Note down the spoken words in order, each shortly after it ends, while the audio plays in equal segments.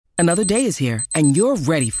Another day is here, and you're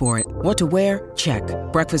ready for it. What to wear? Check.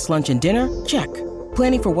 Breakfast, lunch, and dinner? Check.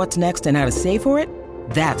 Planning for what's next and how to save for it?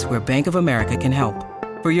 That's where Bank of America can help.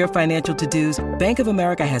 For your financial to-dos, Bank of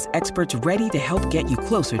America has experts ready to help get you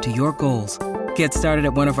closer to your goals. Get started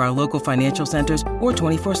at one of our local financial centers or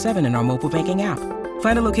 24/7 in our mobile banking app.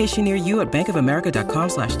 Find a location near you at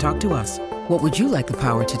bankofamerica.com/talktous. What would you like the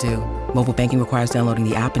power to do? Mobile banking requires downloading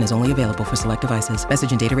the app and is only available for select devices.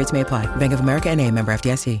 Message and data rates may apply. Bank of America N.A., member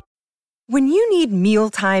FDIC. When you need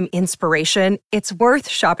mealtime inspiration, it's worth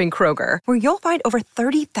shopping Kroger, where you'll find over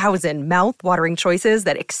 30,000 mouth-watering choices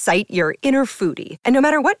that excite your inner foodie. And no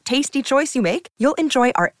matter what tasty choice you make, you'll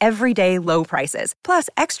enjoy our everyday low prices, plus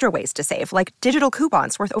extra ways to save, like digital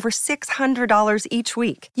coupons worth over $600 each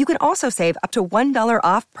week. You can also save up to $1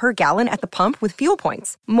 off per gallon at the pump with fuel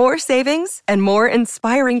points. More savings and more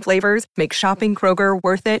inspiring flavors make shopping Kroger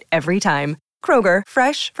worth it every time. Kroger,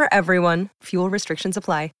 fresh for everyone. Fuel restrictions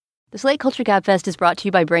apply. The Slate Culture Gabfest is brought to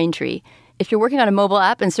you by Braintree. If you're working on a mobile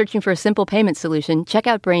app and searching for a simple payment solution, check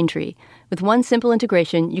out Braintree. With one simple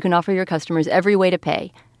integration, you can offer your customers every way to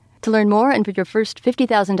pay. To learn more and for your first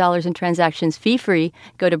 $50,000 in transactions fee-free,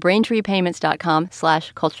 go to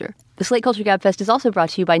BraintreePayments.com/culture. The Slate Culture Gabfest is also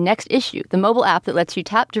brought to you by Next Issue, the mobile app that lets you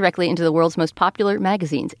tap directly into the world's most popular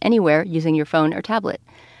magazines anywhere using your phone or tablet.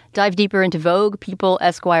 Dive deeper into Vogue, People,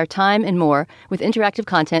 Esquire, Time, and more with interactive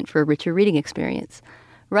content for a richer reading experience.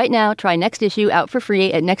 Right now, try Next Issue out for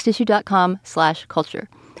free at nextissue.com/culture.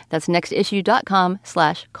 That's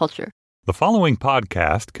nextissue.com/culture. The following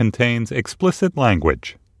podcast contains explicit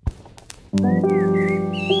language.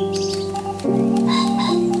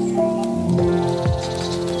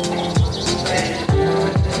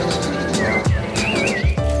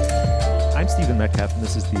 I'm Stephen Metcalf, and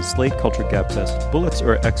this is the Slate Culture Gabfest Bullets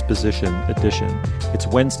or Exposition edition. It's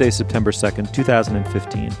Wednesday, September 2nd,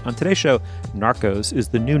 2015. On today's show, Narcos is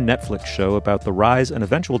the new Netflix show about the rise and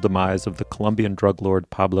eventual demise of the Colombian drug lord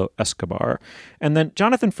Pablo Escobar. And then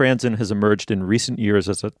Jonathan Franzen has emerged in recent years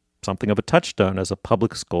as something of a touchstone, as a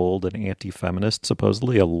public scold, an anti-feminist,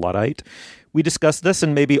 supposedly a Luddite. We discussed this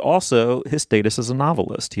and maybe also his status as a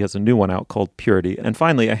novelist. He has a new one out called Purity. And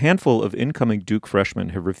finally, a handful of incoming Duke freshmen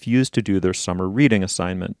have refused to do their summer reading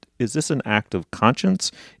assignment. Is this an act of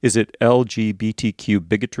conscience? Is it LGBTQ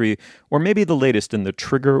bigotry? Or maybe the latest in the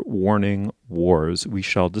trigger warning wars? We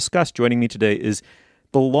shall discuss. Joining me today is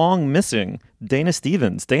the long missing Dana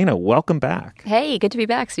Stevens. Dana, welcome back. Hey, good to be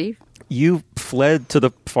back, Steve. You fled to the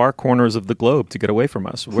far corners of the globe to get away from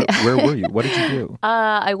us. Where were you? What did you do?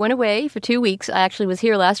 I went away for 2 weeks. I actually was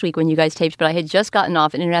here last week when you guys taped, but I had just gotten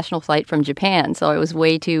off an international flight from Japan, so I was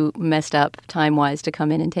way too messed up time-wise to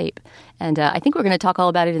come in and tape. And I think we're going to talk all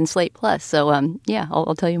about it in Slate Plus. So, yeah,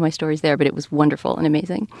 I'll tell you my stories there, but it was wonderful and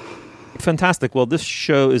amazing. Fantastic. Well, this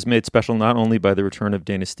show is made special not only by the return of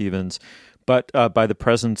Dana Stevens, but by the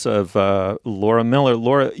presence of Laura Miller.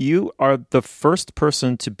 Laura, you are the first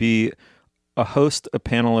person to be a host, a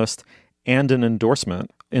panelist, and an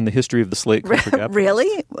endorsement in the history of the Slate Culture Gabfest.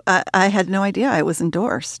 Really? I had no idea I was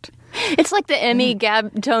endorsed. It's like the Emmy,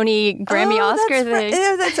 Tony, Grammy, Oscar thing.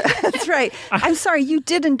 That's right. I'm sorry, you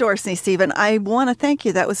did endorse me, Stephen. I want to thank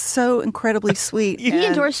you. That was so incredibly sweet. He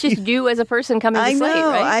endorsed just you as a person coming to Slate,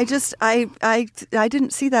 right? I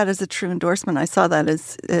didn't see that as a true endorsement. I saw that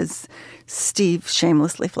as Steve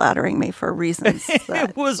shamelessly flattering me for reasons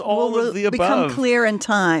that it was all of the above. Become clear in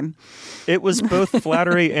time. It was both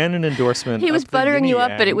flattery and an endorsement. He was buttering you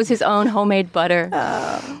up, but it was his own homemade butter.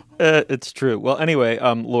 It's true. Well, anyway,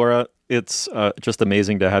 Laura, it's just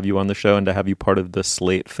amazing to have you on the show and to have you part of the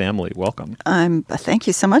Slate family. Welcome. Thank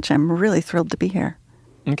you so much. I'm really thrilled to be here.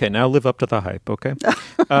 Okay, now live up to the hype, okay?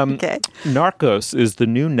 Okay. Narcos is the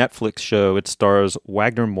new Netflix show. It stars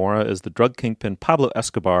Wagner Moura as the drug kingpin Pablo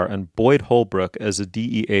Escobar and Boyd Holbrook as a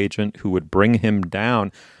DEA agent who would bring him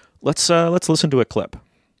down. Let's listen to a clip.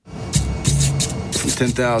 From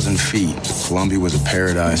 10,000 feet, Colombia was a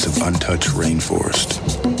paradise of untouched rainforest.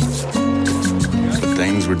 But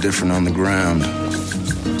things were different on the ground.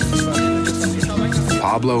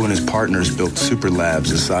 Pablo and his partners built super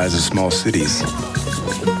labs the size of small cities.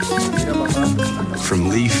 From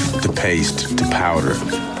leaf to paste to powder,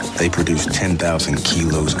 they produce 10,000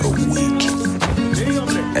 kilos a week.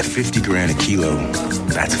 At 50 grand a kilo,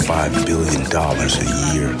 that's $5 billion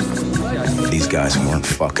a year. These guys weren't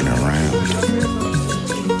fucking around.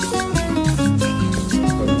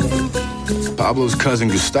 Pablo's cousin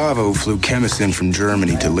Gustavo flew chemists in from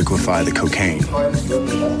Germany to liquefy the cocaine.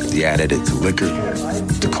 They added it to liquor,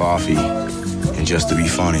 to coffee, and just to be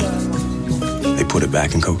funny, they put it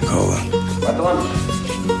back in Coca-Cola.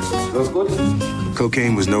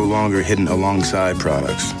 Cocaine was no longer hidden alongside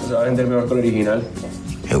products.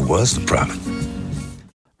 It was the prophet.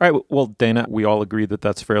 All right. Well, Dana, we all agree that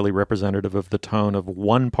that's fairly representative of the tone of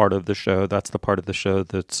one part of the show. That's the part of the show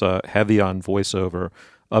that's heavy on voiceover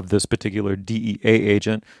of this particular DEA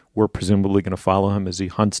agent. We're presumably going to follow him as he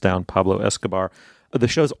hunts down Pablo Escobar. The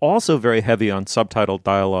show's also very heavy on subtitled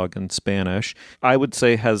dialogue in Spanish. I would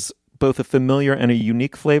say has both a familiar and a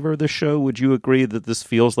unique flavor of the show. Would you agree that this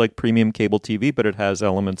feels like premium cable TV, but it has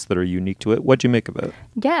elements that are unique to it? What'd you make of it?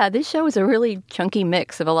 Yeah, this show is a really chunky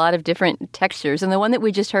mix of a lot of different textures. And the one that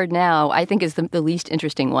we just heard now, I think, is the least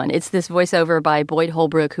interesting one. It's this voiceover by Boyd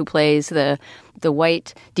Holbrook, who plays the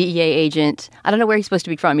white DEA agent. I don't know where he's supposed to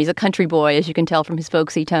be from. He's a country boy, as you can tell from his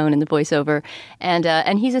folksy tone in the voiceover.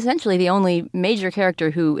 And he's essentially the only major character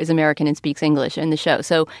who is American and speaks English in the show.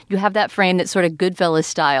 So you have that frame that's sort of Goodfellas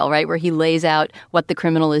style, right, where he lays out what the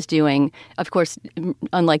criminal is doing. Of course,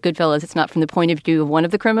 unlike Goodfellas, it's not from the point of view of one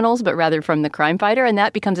of the criminals, but rather from the crime fighter. And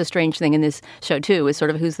that becomes a strange thing in this show, too, is sort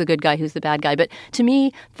of who's the good guy, who's the bad guy. But to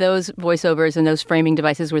me, those voiceovers and those framing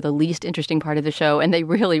devices were the least interesting part of the show. And they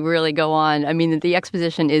really, really go on. I mean, the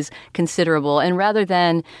exposition is considerable. And rather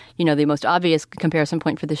than, the most obvious comparison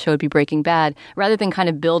point for the show would be Breaking Bad, rather than kind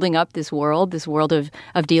of building up this world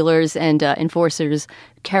of dealers and enforcers,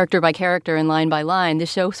 character by character and line by line, the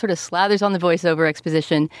show sort of slathers on the voiceover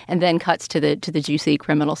exposition and then cuts to the juicy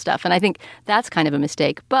criminal stuff. And I think that's kind of a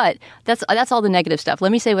mistake. But that's all the negative stuff.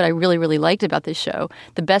 Let me say what I really, really liked about this show.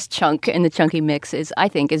 The best chunk in the chunky mix is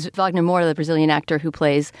Wagner Moura, the Brazilian actor who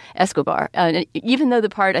plays Escobar. Even though the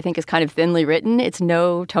part, I think, is kind of thinly written, it's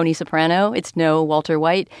no Tony Soprano, it's no Walter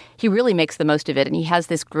White, he really makes the most of it. And he has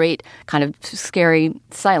this great kind of scary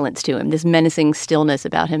silence to him, this menacing stillness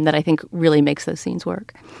about him that I think really makes those scenes work.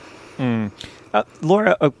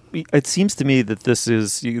 Laura, it seems to me that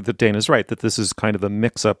that Dana's right, that this is kind of a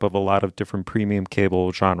mix-up of a lot of different premium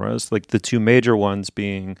cable genres, like the two major ones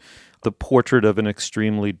being the portrait of an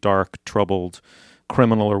extremely dark, troubled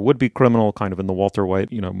criminal or would-be criminal, kind of in the Walter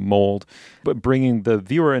White, mold, but bringing the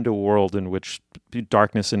viewer into a world in which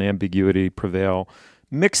darkness and ambiguity prevail,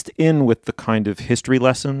 mixed in with the kind of history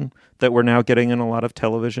lesson that we're now getting in a lot of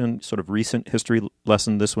television, sort of recent history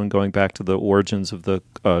lesson, this one going back to the origins of the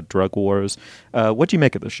drug wars. What do you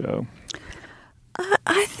make of the show?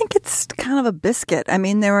 I think it's kind of a biscuit. I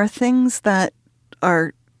mean, there are things that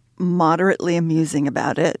are moderately amusing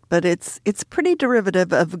about it, but it's pretty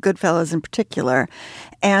derivative of Goodfellas in particular.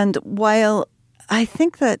 And while I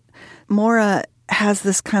think that Moura has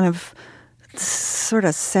this kind of sort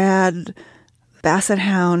of sad basset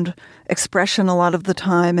hound expression a lot of the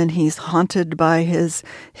time, and he's haunted by his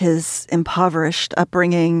impoverished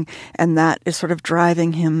upbringing, and that is sort of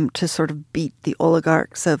driving him to sort of beat the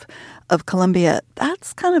oligarchs of Colombia.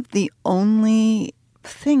 That's kind of the only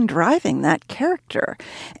thing driving that character.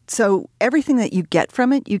 So everything that you get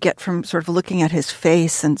from it, you get from sort of looking at his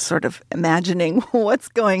face and sort of imagining what's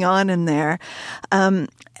going on in there.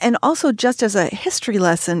 And also, just as a history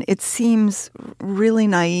lesson, it seems really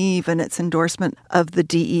naive in its endorsement of the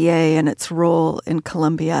DEA and its role in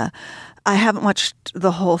Colombia. I haven't watched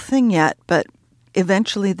the whole thing yet, but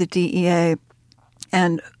eventually the DEA,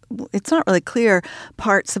 and it's not really clear,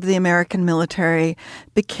 parts of the American military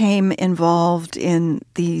became involved in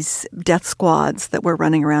these death squads that were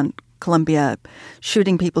running around Colombia,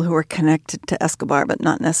 shooting people who were connected to Escobar, but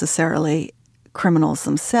not necessarily criminals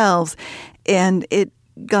themselves. And it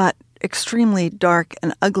got extremely dark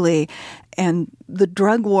and ugly, and the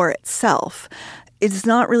drug war itself is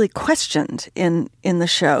not really questioned in the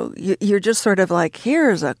show. You're just sort of like,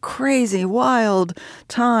 here's a crazy, wild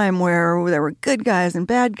time where there were good guys and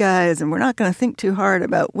bad guys, and we're not going to think too hard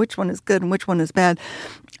about which one is good and which one is bad.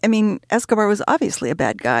 I mean, Escobar was obviously a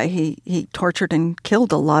bad guy. He tortured and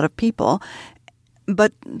killed a lot of people,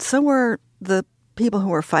 but so were the people who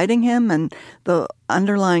were fighting him, and the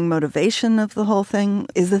underlying motivation of the whole thing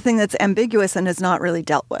is the thing that's ambiguous and is not really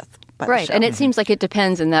dealt with. Right, and it seems like it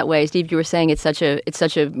depends in that way. Steve, you were saying it's such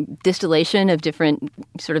a distillation of different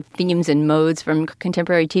sort of themes and modes from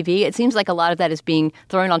contemporary TV. It seems like a lot of that is being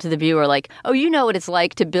thrown onto the viewer, like, oh, you know what it's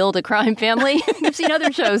like to build a crime family? You've seen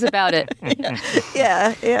other shows about it.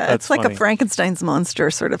 Yeah. It's like funny. a Frankenstein's monster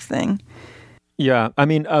sort of thing. Yeah, I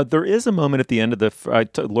mean, there is a moment at the end of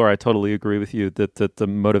Laura, I totally agree with you that the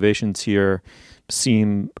motivations here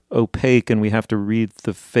seem opaque, and we have to read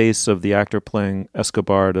the face of the actor playing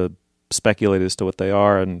Escobar to speculate as to what they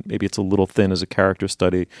are, and maybe it's a little thin as a character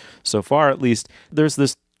study so far, at least. There's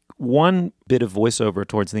this one bit of voiceover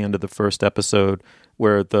towards the end of the first episode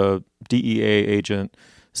where the DEA agent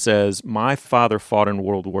says, "My father fought in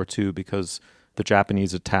World War II because the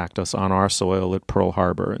Japanese attacked us on our soil at Pearl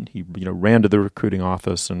Harbor, and he ran to the recruiting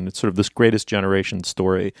office, and it's sort of this greatest generation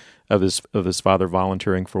story of his father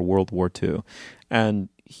volunteering for World War II. And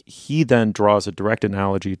he then draws a direct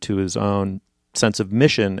analogy to his own sense of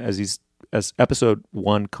mission as episode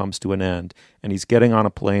 1 comes to an end, and he's getting on a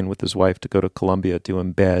plane with his wife to go to Colombia to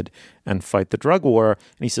embed and fight the drug war.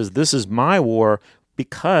 And he says, "This is my war,"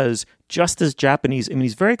 because just as Japanese,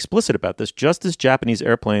 he's very explicit about this, just as Japanese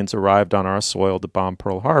airplanes arrived on our soil to bomb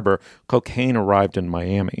Pearl Harbor, cocaine arrived in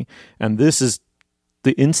Miami. And this is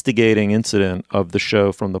the instigating incident of the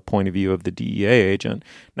show from the point of view of the DEA agent.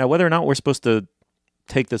 Now, whether or not we're supposed to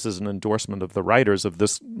take this as an endorsement of the writers of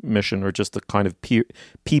this mission or just to kind of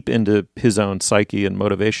peep into his own psyche and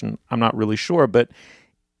motivation, I'm not really sure. But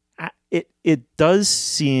it does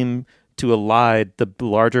seem to elide the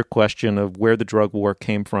larger question of where the drug war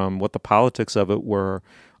came from, what the politics of it were,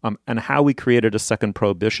 and how we created a second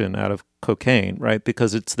prohibition out of cocaine, right?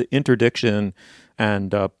 Because it's the interdiction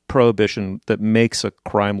and prohibition that makes a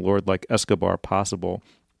crime lord like Escobar possible.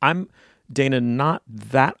 I'm, Dana, not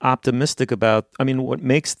that optimistic about, what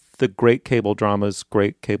makes the great cable dramas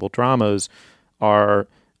are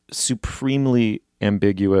supremely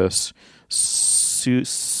ambiguous,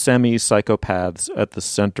 semi-psychopaths at the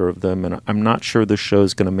center of them, and I'm not sure the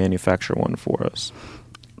show's going to manufacture one for us.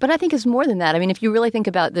 But I think it's more than that. If you really think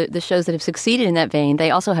about the shows that have succeeded in that vein, they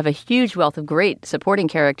also have a huge wealth of great supporting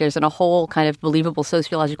characters and a whole kind of believable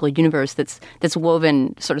sociological universe that's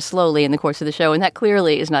woven sort of slowly in the course of the show. And that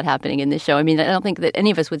clearly is not happening in this show. I don't think that any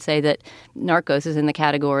of us would say that Narcos is in the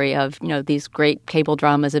category of, these great cable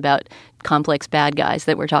dramas about complex bad guys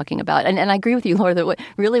that we're talking about. And I agree with you, Laura, that what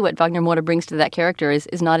Wagner Moura brings to that character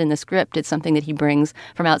is not in the script. It's something that he brings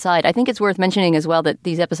from outside. I think it's worth mentioning as well that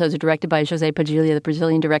these episodes are directed by José Padilha, the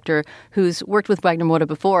Brazilian director who's worked with Wagner Moura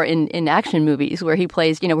before in action movies where he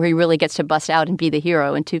plays, where he really gets to bust out and be the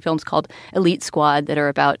hero in 2 films called Elite Squad that are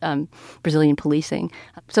about Brazilian policing.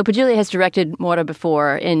 So Padilha has directed Moura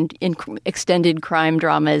before in extended crime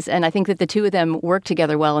dramas, and I think that the two of them work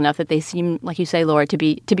together well enough that they seem, like you say, Laura, to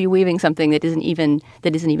be weaving something that isn't even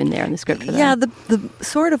there in the script for them. Yeah, the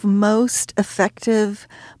sort of most effective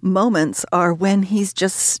moments are when he's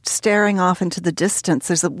just staring off into the distance.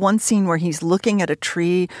 There's one scene where he's looking at a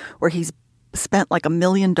tree where he's spent like $1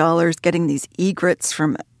 million getting these egrets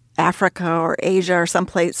from Africa or Asia or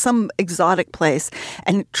someplace, some exotic place,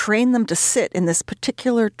 and train them to sit in this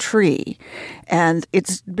particular tree. And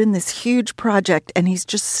it's been this huge project, and he's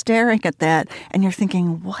just staring at that, and you're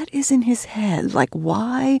thinking, what is in his head? Like,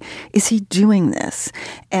 why is he doing this?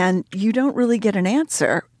 And you don't really get an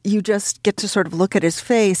answer. You just get to sort of look at his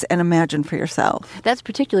face and imagine for yourself. That's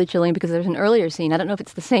particularly chilling because there's an earlier scene. I don't know if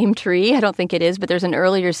it's the same tree. I don't think it is. But there's an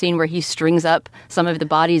earlier scene where he strings up some of the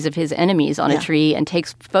bodies of his enemies on a tree and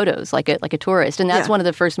takes photos like a tourist. And that's one of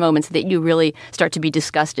the first moments that you really start to be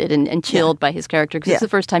disgusted and chilled by his character because it's the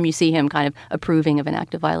first time you see him kind of approving of an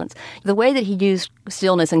act of violence. The way that he used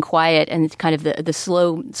stillness and quiet and kind of the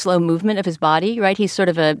slow movement of his body, right? He's sort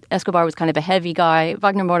of Escobar was kind of a heavy guy.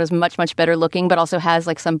 Wagner Moura is much, much better looking, but also has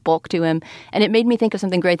like some bulk to him. And it made me think of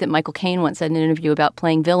something great that Michael Caine once said in an interview about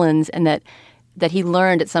playing villains, and that he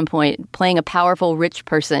learned at some point playing a powerful, rich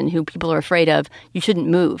person who people are afraid of, you shouldn't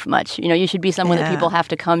move much. You should be someone that people have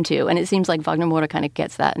to come to. And it seems like Wagner Moura kind of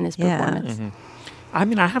gets that in his performance.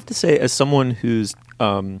 Mm-hmm. I have to say, as someone whose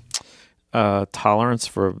tolerance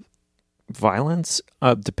for violence,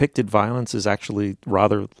 depicted violence, is actually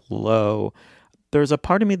rather low, there's a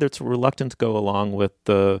part of me that's reluctant to go along with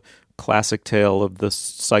the classic tale of the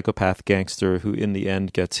psychopath gangster who in the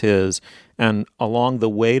end gets his. And along the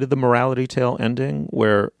way to the morality tale ending,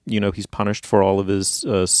 where, he's punished for all of his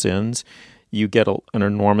sins, you get an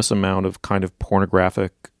enormous amount of kind of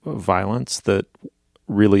pornographic violence that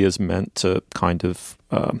really is meant to kind of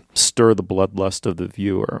stir the bloodlust of the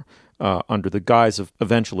viewer under the guise of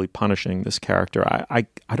eventually punishing this character. I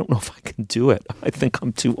don't know if I can do it. I think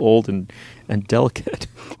I'm too old and delicate.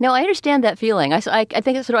 No, I understand that feeling. I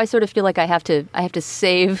think I sort of feel like I have to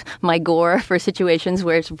save my gore for situations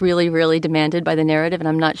where it's really, really demanded by the narrative, and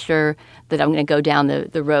I'm not sure that I'm going to go down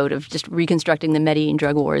the road of just reconstructing the Medellin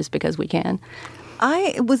drug wars because we can.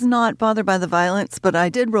 I was not bothered by the violence, but I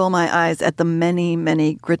did roll my eyes at the many,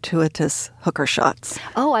 many gratuitous hooker shots.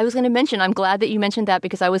 Oh, I was going to mention, I'm glad that you mentioned that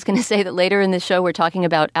because I was going to say that later in this show we're talking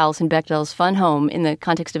about Alison Bechdel's Fun Home in the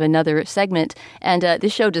context of another segment, and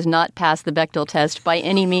this show does not pass the Bechdel test by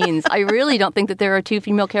any means. I really don't think that there are two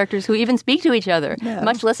female characters who even speak to each other,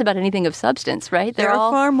 much less about anything of substance, right? There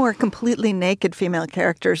are far more completely naked female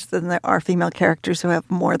characters than there are female characters who have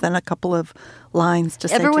more than a couple of lines to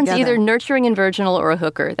say Everyone's together. either nurturing and virginal or a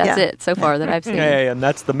hooker. That's it so far that I've seen. Hey, and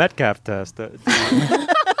that's the Metcalf test.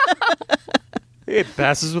 It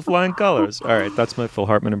passes with flying colors. All right, that's my Phil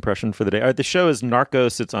Hartman impression for the day. All right, the show is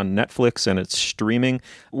Narcos. It's on Netflix and it's streaming.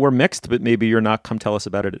 We're mixed, but maybe you're not. Come tell us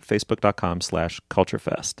about it at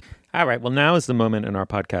facebook.com/culturefest. All right, well, now is the moment in our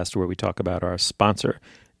podcast where we talk about our sponsor.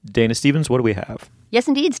 Dana Stevens, what do we have? Yes,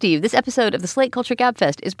 indeed, Steve. This episode of the Slate Culture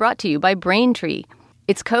Gabfest is brought to you by Braintree.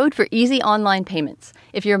 It's code for easy online payments.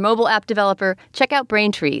 If you're a mobile app developer, check out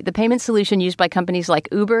Braintree, the payment solution used by companies like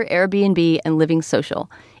Uber, Airbnb, and Living Social.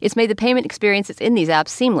 It's made the payment experience that's in these apps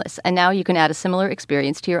seamless, and now you can add a similar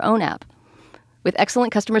experience to your own app. With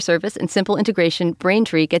excellent customer service and simple integration,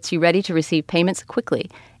 Braintree gets you ready to receive payments quickly,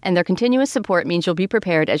 and their continuous support means you'll be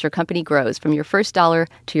prepared as your company grows from your first dollar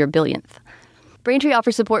to your billionth. Braintree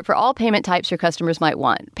offers support for all payment types your customers might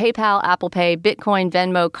want. PayPal, Apple Pay, Bitcoin,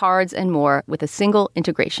 Venmo, cards, and more with a single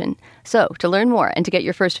integration. So, to learn more and to get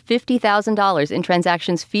your first $50,000 in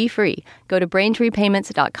transactions fee-free, go to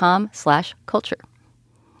braintreepayments.com/culture.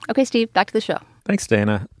 Okay, Steve, back to the show. Thanks,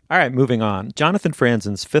 Dana. All right, moving on. Jonathan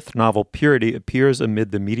Franzen's fifth novel, Purity, appears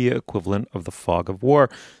amid the media equivalent of the fog of war.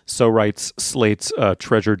 So writes Slate's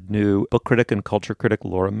treasured new book critic and culture critic,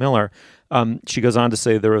 Laura Miller. She goes on to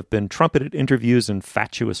say there have been trumpeted interviews and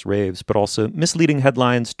fatuous raves, but also misleading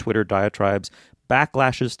headlines, Twitter diatribes,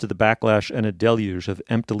 backlashes to the backlash, and a deluge of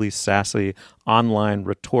emptily sassy online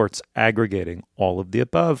retorts aggregating all of the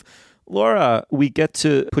above. Laura, we get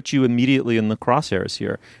to put you immediately in the crosshairs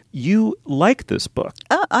here. You like this book.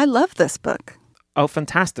 Oh, I love this book. Oh,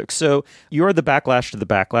 fantastic. So you're the backlash to the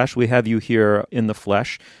backlash. We have you here in the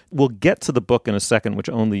flesh. We'll get to the book in a second, which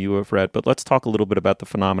only you have read, but let's talk a little bit about the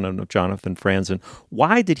phenomenon of Jonathan Franzen.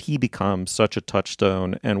 Why did he become such a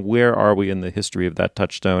touchstone, and where are we in the history of that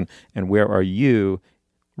touchstone, and where are you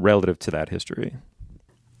relative to that history?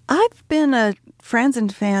 I've been a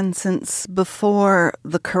Franzen fan since before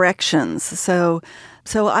the corrections. So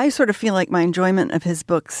I sort of feel like my enjoyment of his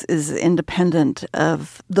books is independent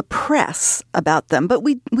of the press about them. But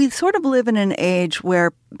we sort of live in an age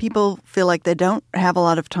where people feel like they don't have a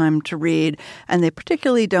lot of time to read, and they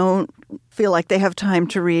particularly don't feel like they have time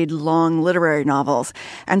to read long literary novels.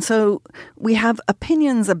 And so we have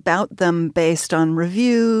opinions about them based on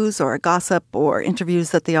reviews or gossip or interviews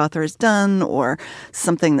that the author has done or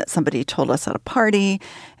something that somebody told us at a party.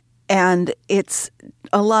 And it's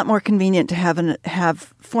a lot more convenient to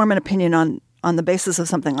form an opinion on the basis of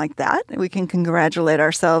something like that. We can congratulate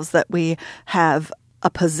ourselves that we have a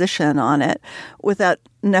position on it without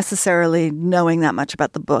necessarily knowing that much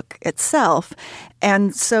about the book itself.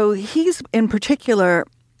 And so he's in particular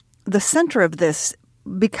the center of this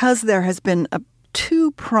because there has been a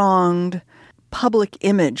two-pronged public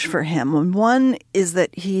image for him. And one is that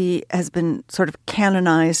he has been sort of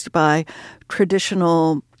canonized by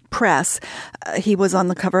traditional press. He was on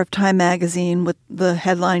the cover of Time magazine with the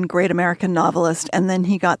headline Great American Novelist, and then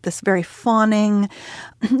he got this very fawning,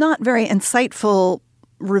 not very insightful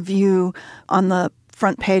review on the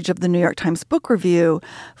front page of the New York Times Book Review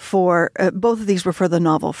for both of these were for the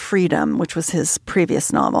novel Freedom, which was his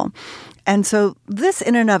previous novel. And so this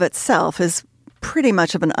in and of itself is pretty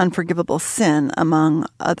much of an unforgivable sin among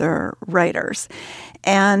other writers.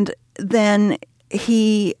 And then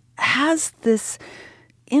he has this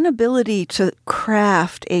inability to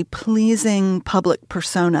craft a pleasing public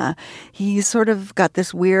persona. He's sort of got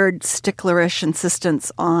this weird sticklerish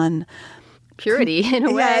insistence on purity in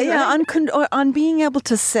a way. Yeah, on being able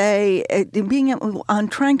to say, on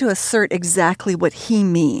trying to assert exactly what he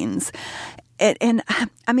means. And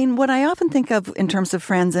I mean, what I often think of in terms of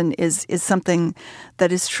Franzen is something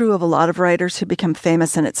that is true of a lot of writers who become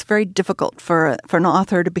famous, and it's very difficult for an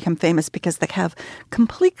author to become famous because they have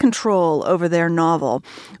complete control over their novel,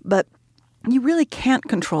 but you really can't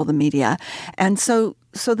control the media. And so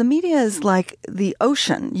the media is like the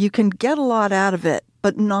ocean. You can get a lot out of it,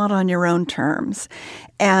 but not on your own terms.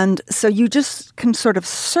 And so you just can sort of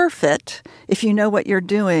surf it if you know what you're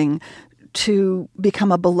doing to become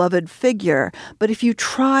a beloved figure. But if you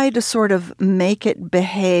try to sort of make it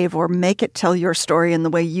behave or make it tell your story in the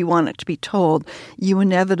way you want it to be told, you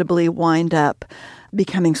inevitably wind up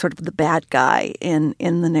becoming sort of the bad guy in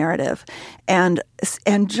the narrative. And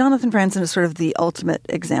Jonathan Franzen is sort of the ultimate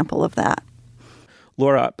example of that.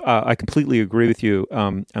 Laura, I completely agree with you,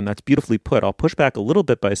 and that's beautifully put. I'll push back a little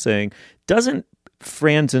bit by saying, doesn't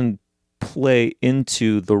Franzen play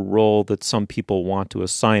into the role that some people want to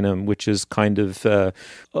assign him, which is kind of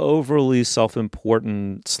overly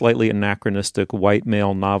self-important, slightly anachronistic white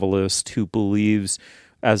male novelist who believes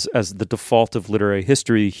as the default of literary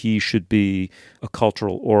history, he should be a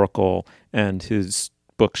cultural oracle, and his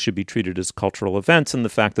books should be treated as cultural events, and the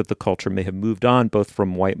fact that the culture may have moved on both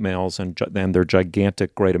from white males and their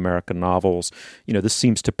gigantic great American novels. This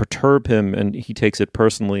seems to perturb him, and he takes it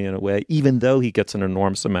personally in a way, even though he gets an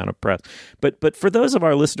enormous amount of press. But for those of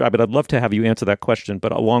our listeners, I'd love to have you answer that question,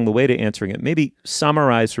 but along the way to answering it, maybe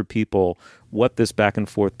summarize for people what this back and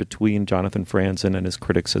forth between Jonathan Franzen and his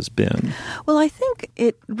critics has been. Well, I think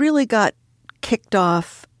it really got kicked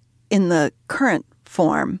off in the current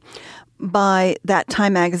form by that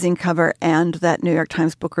Time magazine cover and that New York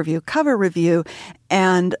Times Book Review cover review,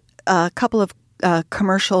 and a couple of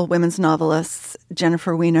commercial women's novelists,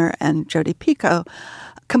 Jennifer Weiner and Jodi Picoult,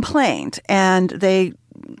 complained, and they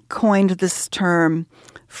coined this term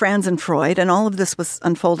Franzenfreud, and all of this was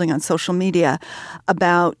unfolding on social media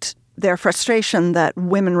about their frustration that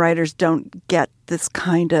women writers don't get this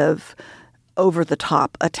kind of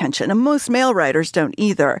over-the-top attention. And most male writers don't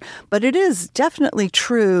either. But it is definitely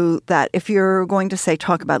true that if you're going to, say,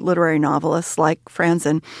 talk about literary novelists like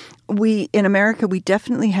Franzen, in America, we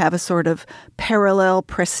definitely have a sort of parallel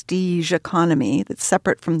prestige economy that's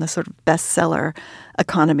separate from the sort of bestseller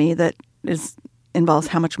economy that involves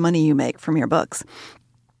how much money you make from your books.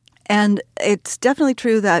 And it's definitely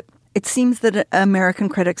true that it seems that American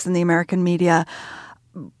critics and the American media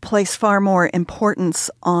place far more importance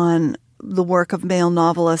on the work of male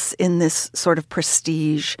novelists in this sort of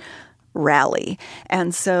prestige rally.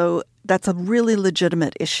 And so that's a really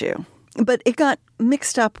legitimate issue. But it got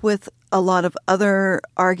mixed up with a lot of other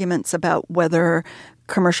arguments about whether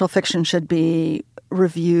commercial fiction should be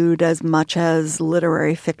reviewed as much as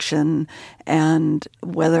literary fiction and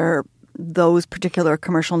whether those particular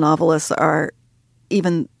commercial novelists are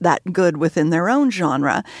even that good within their own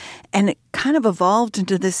genre. And it kind of evolved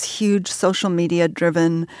into this huge social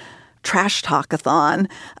media-driven trash talkathon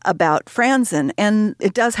about Franzen. And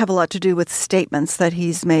it does have a lot to do with statements that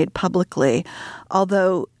he's made publicly.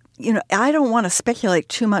 Although, I don't want to speculate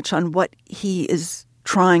too much on what he is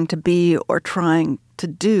trying to be or trying to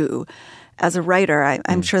do as a writer.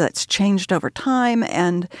 I'm sure that's changed over time,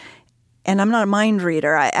 and I'm not a mind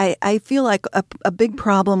reader. I feel like a big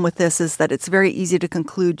problem with this is that it's very easy to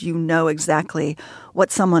conclude you know exactly what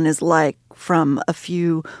someone is like from a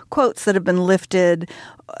few quotes that have been lifted,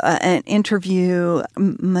 an interview,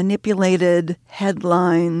 manipulated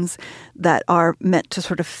headlines that are meant to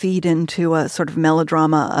sort of feed into a sort of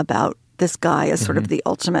melodrama about this guy as sort of the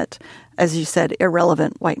ultimate, as you said,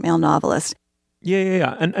 irrelevant white male novelist.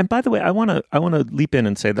 Yeah. And by the way, I want to leap in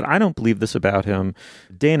and say that I don't believe this about him.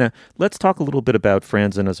 Dana, let's talk a little bit about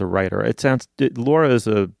Franzen as a writer. It sounds Laura is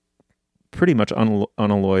a pretty much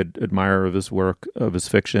unalloyed admirer of his work, of his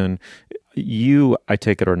fiction. You, I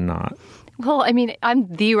take it, are not. Well, I mean, I'm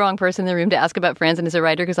the wrong person in the room to ask about Franzen as a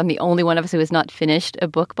writer because I'm the only one of us who has not finished a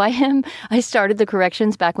book by him. I started The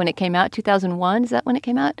Corrections back when it came out, 2001. Is that when it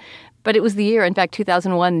came out? But it was the year, in fact,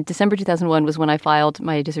 2001, December 2001 was when I filed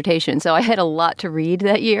my dissertation. So I had a lot to read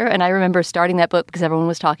that year. And I remember starting that book because everyone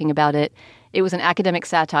was talking about it. It was an academic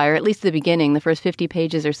satire, at least at the beginning, the first 50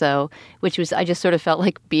 pages or so, which was, I just sort of felt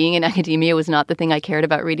like being in academia was not the thing I cared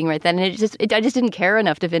about reading right then. And I just didn't care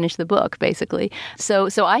enough to finish the book, basically. So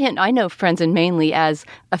I know Franzen mainly as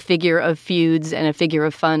a figure of feuds and a figure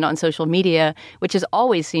of fun on social media, which has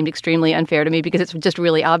always seemed extremely unfair to me because it's just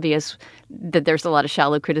really obvious that there's a lot of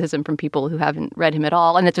shallow criticism from people who haven't read him at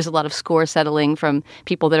all, and that there's a lot of score settling from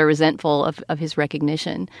people that are resentful of his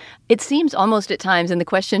recognition. It seems almost at times, and the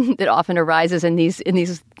question that often arises in these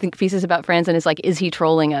pieces about Franzen is like, is he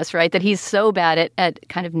trolling us, right? That he's so bad at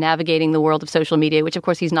kind of navigating the world of social media, which of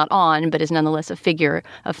course he's not on, but is nonetheless a figure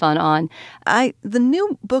of fun on. The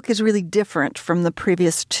new book is really different from the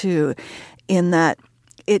previous two in that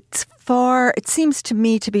it seems to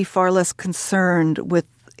me to be far less concerned with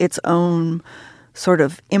its own sort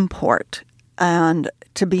of import and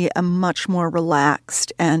to be a much more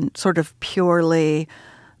relaxed and sort of purely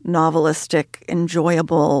novelistic,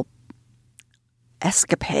 enjoyable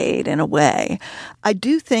escapade in a way. I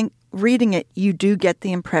do think reading it, you do get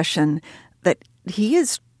the impression that he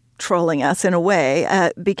is trolling us in a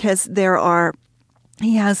way because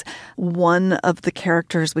he has one of the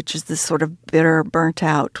characters, which is this sort of bitter,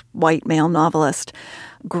 burnt-out white male novelist,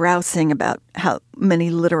 grousing about how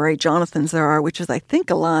many literary Jonathans there are, which is, I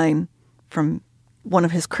think, a line from one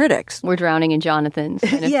of his critics. We're drowning in Jonathans.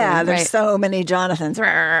 Yeah, there's so many Jonathans.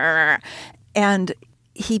 And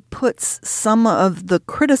he puts some of the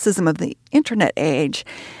criticism of the internet age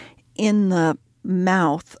in the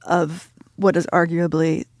mouth of what is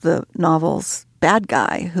arguably the novel's bad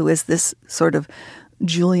guy, who is this sort of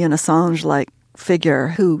Julian Assange-like figure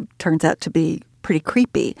who turns out to be pretty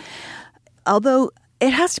creepy. Although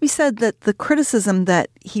it has to be said that the criticism that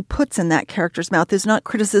he puts in that character's mouth is not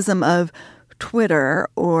criticism of Twitter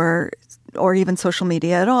or even social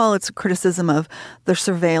media at all. It's a criticism of the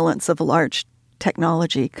surveillance of large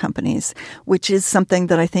technology companies, which is something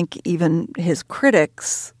that I think even his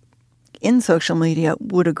critics in social media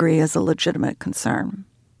would agree is a legitimate concern.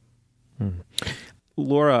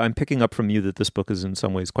 Laura, I'm picking up from you that this book is in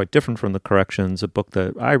some ways quite different from The Corrections, a book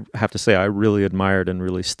that I have to say I really admired and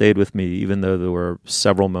really stayed with me, even though there were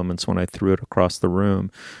several moments when I threw it across the room.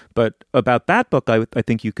 But about that book, I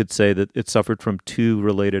think you could say that it suffered from two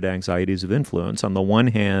related anxieties of influence. On the one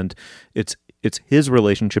hand, it's his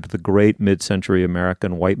relationship with the great mid-century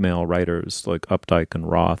American white male writers like Updike and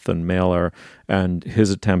Roth and Mailer, and his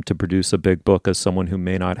attempt to produce a big book as someone who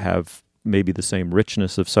may not have maybe the same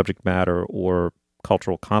richness of subject matter or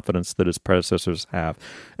cultural confidence that his predecessors have.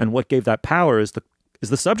 And what gave that power is the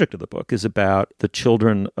subject of the book is about the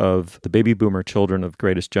children of the baby boomer children of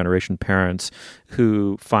greatest generation parents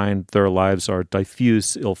who find their lives are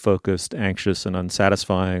diffuse, ill-focused, anxious, and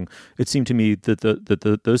unsatisfying. It seemed to me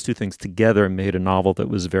that those two things together made a novel that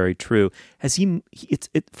was very true.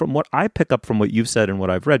 From what I pick up from what you've said and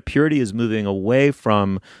what I've read, Purity is moving away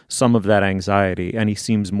from some of that anxiety, and he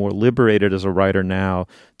seems more liberated as a writer now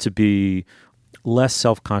to be less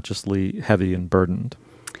self-consciously heavy and burdened.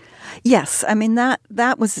 Yes, I mean, that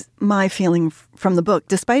was my feeling from the book.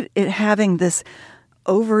 Despite it having this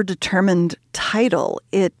overdetermined title,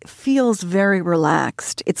 it feels very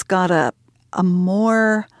relaxed. It's got a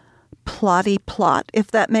more plotty plot, if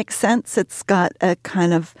that makes sense. It's got a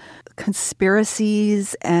kind of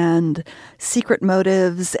conspiracies and secret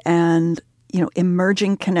motives and,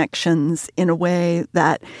 emerging connections in a way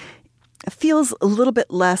that feels a little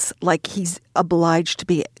bit less like he's obliged to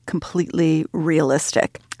be completely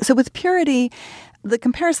realistic. So with Purity, the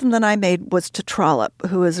comparison that I made was to Trollope,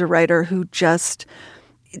 who is a writer who just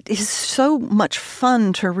is so much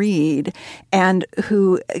fun to read and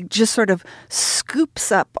who just sort of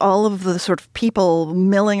scoops up all of the sort of people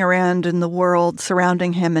milling around in the world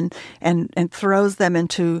surrounding him and throws them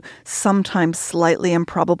into sometimes slightly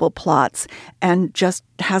improbable plots and just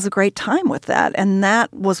has a great time with that. And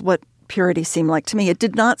that was what Purity seemed like to me. It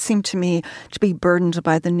did not seem to me to be burdened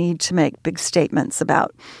by the need to make big statements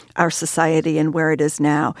about our society and where it is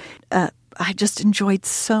now. I just enjoyed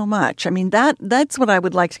so much. I mean, that's what I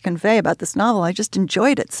would like to convey about this novel. I just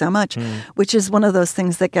enjoyed it so much, which is one of those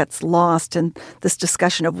things that gets lost in this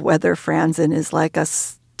discussion of whether Franzen is like a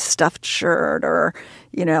stuffed shirt or,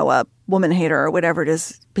 a woman hater or whatever it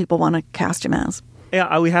is people want to cast him as.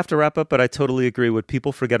 Yeah, we have to wrap up, but I totally agree. What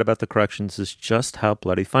people forget about The Corrections is just how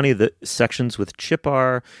bloody funny the sections with Chip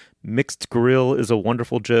are. Mixed Grill is a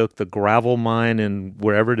wonderful joke. The gravel mine in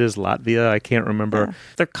wherever it is, Latvia, I can't remember. Yeah.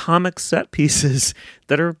 They're comic set pieces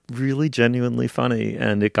that are really genuinely funny,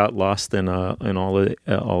 and it got lost in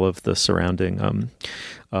all of the surrounding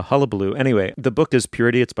hullabaloo. Anyway, the book is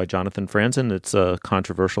Purity. It's by Jonathan Franzen. It's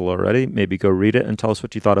controversial already. Maybe go read it and tell us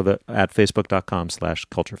what you thought of it at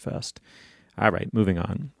facebook.com/culturefest. All right, moving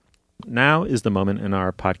on. Now is the moment in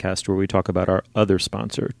our podcast where we talk about our other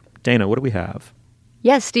sponsor. Dana, what do we have?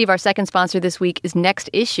 Yes, Steve, our second sponsor this week is Next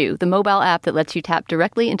Issue, the mobile app that lets you tap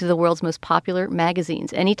directly into the world's most popular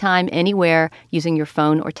magazines, anytime, anywhere, using your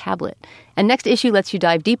phone or tablet. And Next Issue lets you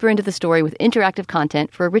dive deeper into the story with interactive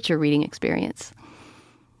content for a richer reading experience.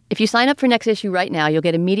 If you sign up for Next Issue right now, you'll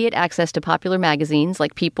get immediate access to popular magazines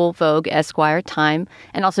like People, Vogue, Esquire, Time,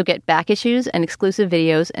 and also get back issues and exclusive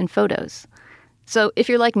videos and photos. So if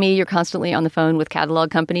you're like me, you're constantly on the phone with catalog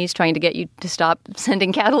companies trying to get you to stop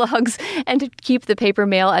sending catalogs and to keep the paper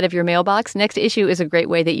mail out of your mailbox. Next Issue is a great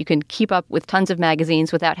way that you can keep up with tons of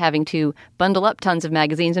magazines without having to bundle up tons of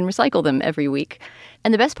magazines and recycle them every week.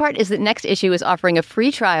 And the best part is that Next Issue is offering a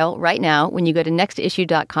free trial right now when you go to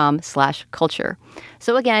nextissue.com/culture.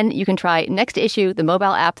 So again, you can try Next Issue, the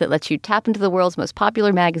mobile app that lets you tap into the world's most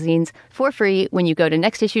popular magazines for free when you go to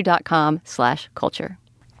nextissue.com/culture.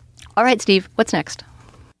 All right, Steve, what's next?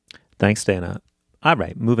 Thanks, Dana. All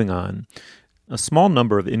right, moving on. A small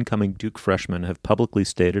number of incoming Duke freshmen have publicly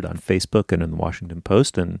stated on Facebook and in the Washington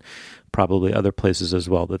Post and probably other places as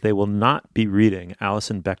well that they will not be reading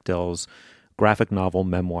Alison Bechdel's graphic novel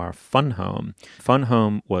memoir Fun Home. Fun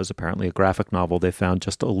Home was apparently a graphic novel they found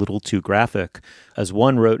just a little too graphic. As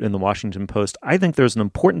one wrote in the Washington Post, I think there's an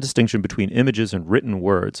important distinction between images and written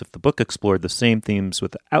words. If the book explored the same themes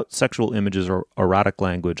without sexual images or erotic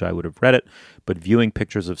language, I would have read it. But viewing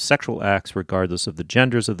pictures of sexual acts, regardless of the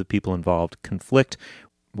genders of the people involved, conflict.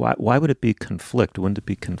 Why would it be conflict? Wouldn't it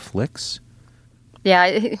be conflicts?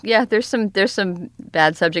 Yeah. There's some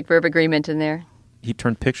bad subject verb agreement in there. He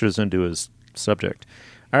turned pictures into his subject.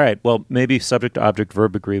 All right. Well, maybe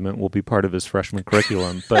subject-object-verb agreement will be part of his freshman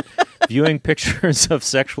curriculum, but viewing pictures of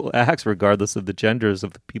sexual acts, regardless of the genders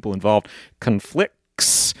of the people involved,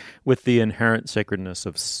 conflicts with the inherent sacredness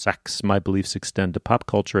of sex. My beliefs extend to pop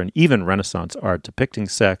culture and even Renaissance art depicting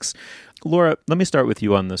sex. Laura, let me start with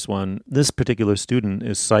you on this one. This particular student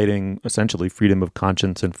is citing essentially freedom of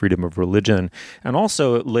conscience and freedom of religion, and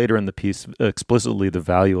also later in the piece explicitly the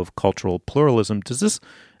value of cultural pluralism. Does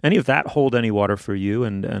any of that hold any water for you?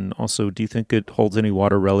 And also, do you think it holds any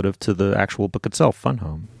water relative to the actual book itself, Fun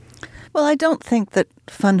Home? Well, I don't think that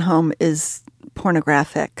Fun Home is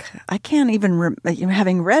pornographic. I can't even,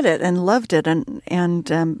 having read it and loved it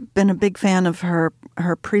and been a big fan of her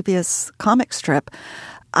previous comic strip,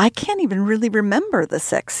 I can't even really remember the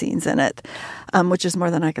sex scenes in it, which is more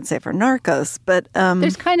than I can say for Narcos. But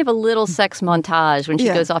there's kind of a little sex montage when she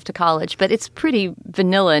goes off to college, but it's pretty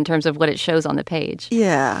vanilla in terms of what it shows on the page.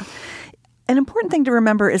 Yeah. An important thing to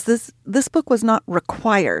remember is this book was not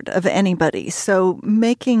required of anybody. So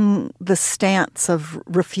making the stance of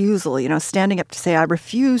refusal, standing up to say, I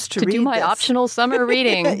refuse to read do my this. Optional summer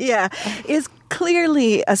reading. Is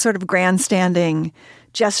clearly a sort of grandstanding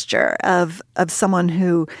gesture of someone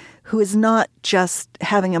who is not just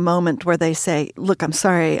having a moment where they say, look, I'm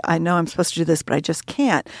sorry, I know I'm supposed to do this, but I just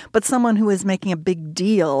can't. But someone who is making a big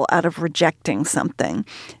deal out of rejecting something.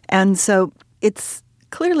 And so it's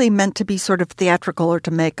clearly meant to be sort of theatrical or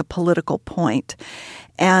to make a political point.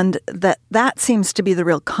 And that seems to be the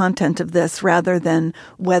real content of this rather than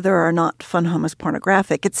whether or not Fun Home is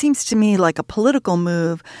pornographic. It seems to me like a political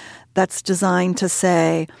move that's designed to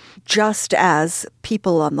say, just as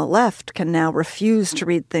people on the left can now refuse to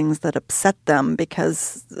read things that upset them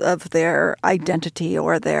because of their identity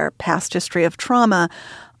or their past history of trauma,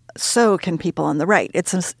 so can people on the right.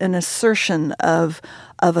 It's an assertion of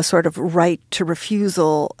a sort of right to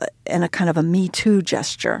refusal and a kind of a Me Too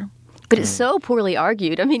gesture. But it's so poorly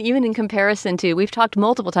argued. I mean, even in comparison to, we've talked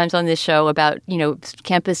multiple times on this show about,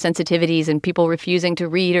 campus sensitivities and people refusing to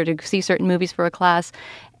read or to see certain movies for a class.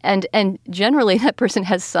 And generally, that person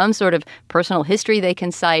has some sort of personal history they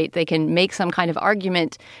can cite. They can make some kind of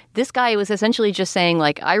argument. This guy was essentially just saying,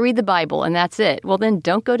 I read the Bible and that's it. Well, then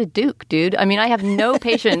don't go to Duke, dude. I mean, I have no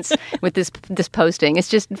patience with this posting. It's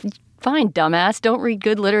just, fine, dumbass. Don't read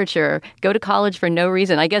good literature. Go to college for no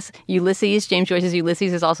reason. I guess Ulysses, James Joyce's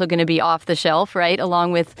Ulysses, is also going to be off the shelf, right?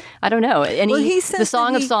 Along with, I don't know, the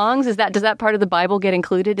Song of Songs. Does that part of the Bible get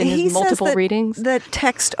included in his multiple readings? That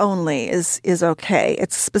text only is okay.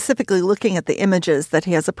 It's specifically looking at the images that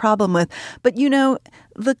he has a problem with. But,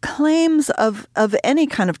 the claims of any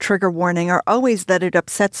kind of trigger warning are always that it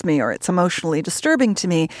upsets me or it's emotionally disturbing to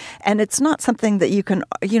me. And it's not something that you can,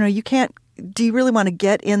 you can't. Do you really want to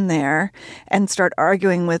get in there and start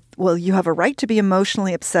arguing with, well, you have a right to be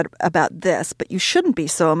emotionally upset about this, but you shouldn't be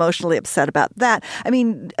so emotionally upset about that? I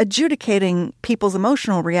mean, adjudicating people's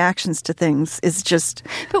emotional reactions to things is just...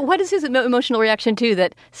 But what is his emotional reaction to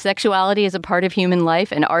that sexuality is a part of human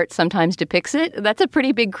life and art sometimes depicts it? That's a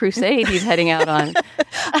pretty big crusade he's heading out on.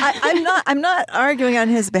 I'm not arguing on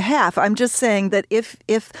his behalf. I'm just saying that if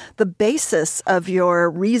the basis of your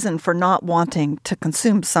reason for not wanting to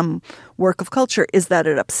consume some work of culture is that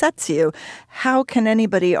it upsets you, how can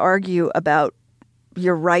anybody argue about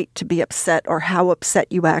your right to be upset or how upset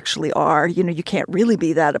you actually are? You can't really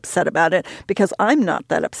be that upset about it because I'm not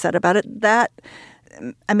that upset about it. That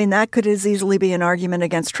could as easily be an argument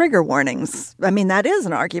against trigger warnings. I mean, that is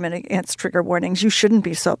an argument against trigger warnings. You shouldn't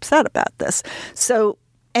be so upset about this. So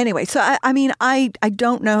anyway, I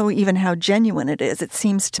don't know even how genuine it is. It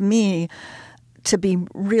seems to me to be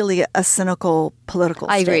really a cynical political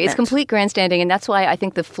statement. I agree. It's complete grandstanding, and that's why I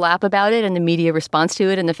think the flap about it and the media response to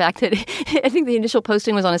it and the fact that I think the initial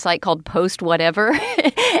posting was on a site called Post Whatever,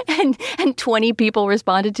 and 20 people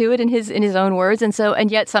responded to it in his own words, and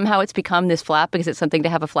yet somehow it's become this flap because it's something to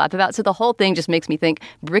have a flap about. So the whole thing just makes me think,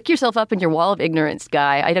 brick yourself up in your wall of ignorance,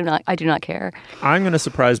 guy. I do not care. I'm going to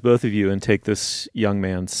surprise both of you and take this young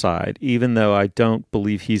man's side, even though I don't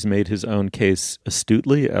believe he's made his own case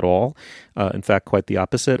astutely at all. In fact, quite the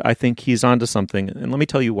opposite. I think he's onto something. And let me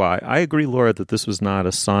tell you why. I agree, Laura, that this was not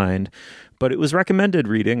assigned, but it was recommended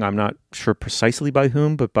reading. I'm not sure precisely by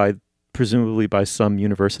whom, but presumably by some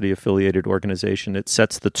university-affiliated organization. It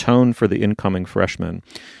sets the tone for the incoming freshman,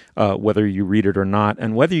 whether you read it or not.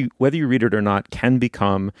 And whether you read it or not can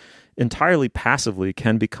become entirely passively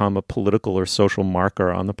a political or social marker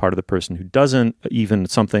on the part of the person who doesn't. Even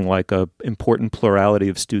something like a important plurality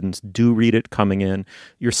of students do read it coming in.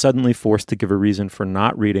 You're suddenly forced to give a reason for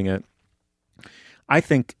not reading it. I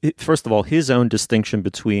think, first of all, his own distinction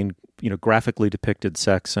between graphically depicted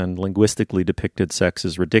sex and linguistically depicted sex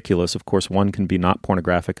is ridiculous. Of course, one can be not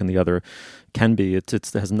pornographic and the other can be. It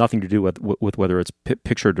has nothing to do with whether it's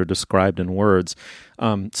pictured or described in words.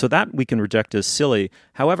 So that we can reject as silly.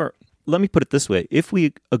 However, let me put it this way. If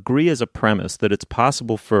we agree as a premise that it's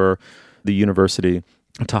possible for the university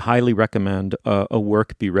to highly recommend a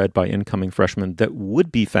work be read by incoming freshmen that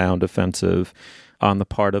would be found offensive on the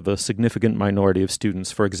part of a significant minority of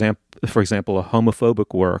students, for example, a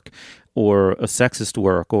homophobic work or a sexist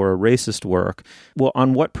work or a racist work, well,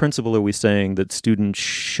 on what principle are we saying that students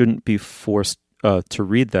shouldn't be forced to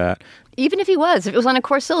read that? Even if it was on a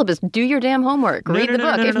course syllabus, do your damn homework. Read the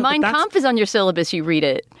book. If Mein Kampf is on your syllabus, you read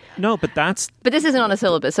it. No, but this isn't on a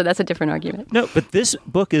syllabus, so that's a different argument. No, but this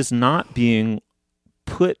book is not being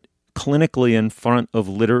put clinically in front of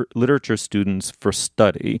literature students for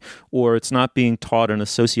study, or it's not being taught in a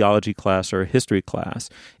sociology class or a history class.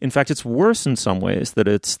 In fact, it's worse in some ways that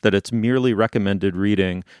it's merely recommended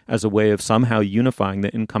reading as a way of somehow unifying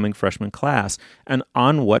the incoming freshman class. And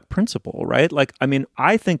on what principle, right?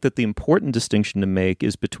 I think that the important distinction to make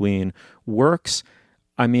is between works.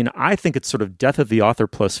 I think it's sort of death of the author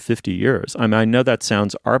plus 50 years. I know that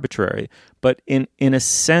sounds arbitrary, but in a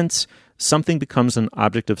sense, something becomes an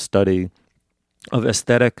object of study, of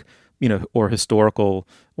aesthetic, or historical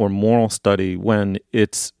or moral study when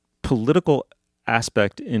its political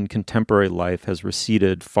aspect in contemporary life has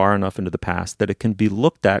receded far enough into the past that it can be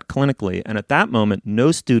looked at clinically. And at that moment,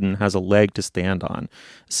 no student has a leg to stand on,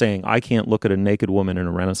 saying, I can't look at a naked woman in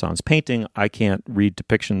a Renaissance painting. I can't read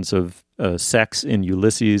depictions of sex in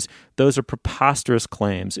Ulysses. Those are preposterous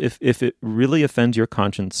claims. If it really offends your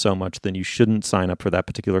conscience so much, then you shouldn't sign up for that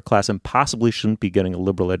particular class and possibly shouldn't be getting a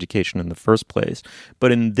liberal education in the first place.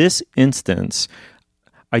 But in this instance,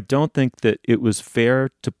 I don't think that it was fair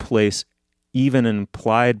to place even an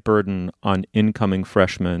implied burden on incoming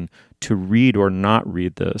freshmen to read or not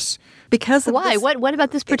read this. Because of why? This, what about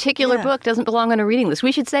this particular book doesn't belong on a reading list?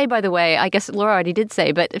 We should say, by the way, I guess Laura already did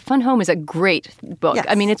say, but Fun Home is a great book. Yes,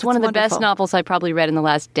 it's one of the wonderful. Best novels I probably read in the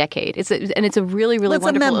last decade. It's a really, really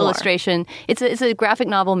wonderful illustration. It's a graphic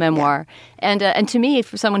novel memoir. Yeah. And to me,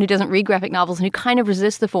 for someone who doesn't read graphic novels and who kind of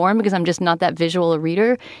resists the form because I'm just not that visual a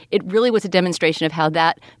reader, it really was a demonstration of how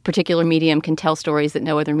that particular medium can tell stories that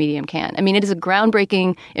no other medium can. It is a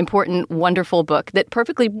groundbreaking, important, wonderful book that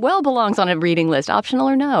perfectly well belongs on a reading list, optional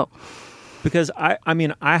or no. Because I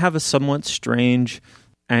have a somewhat strange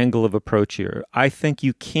angle of approach here. I think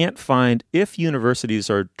you can't find, if universities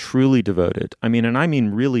are truly devoted, and I mean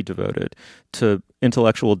really devoted to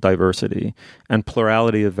intellectual diversity and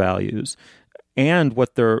plurality of values, and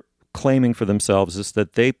what they're claiming for themselves is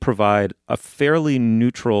that they provide a fairly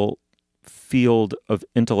neutral field of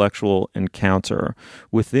intellectual encounter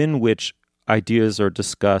within which ideas are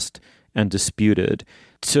discussed and disputed.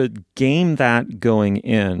 To game that going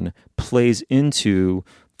in plays into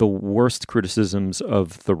the worst criticisms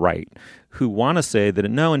of the right, who want to say that,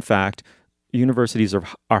 no, in fact, universities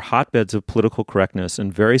are hotbeds of political correctness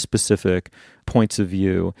and very specific points of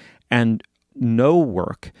view, and no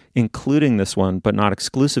work, including this one, but not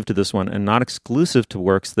exclusive to this one, and not exclusive to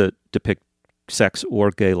works that depict sex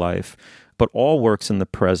or gay life, but all works in the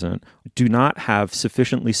present, do not have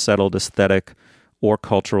sufficiently settled aesthetic or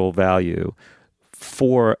cultural value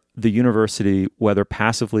for the university, whether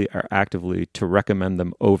passively or actively, to recommend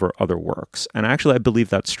them over other works. And actually, I believe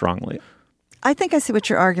that strongly. I think I see what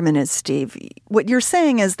your argument is, Steve. What you're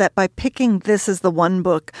saying is that by picking this as the one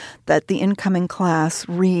book that the incoming class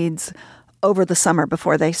reads over the summer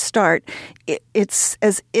before they start, it's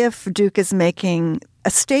as if Duke is making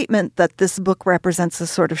a statement that this book represents a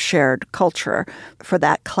sort of shared culture for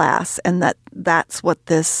that class, and that's what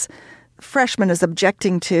this freshman is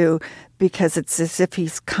objecting to, because it's as if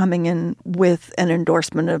he's coming in with an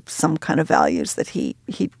endorsement of some kind of values that he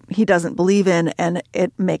doesn't believe in, and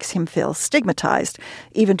it makes him feel stigmatized,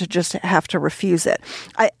 even to just have to refuse it.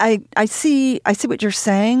 I see what you're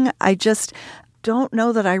saying. I just don't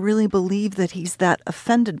know that I really believe that he's that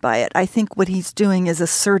offended by it. I think what he's doing is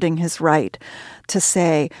asserting his right to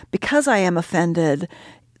say, because I am offended,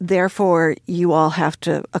 therefore, you all have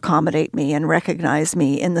to accommodate me and recognize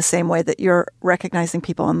me in the same way that you're recognizing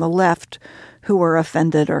people on the left who are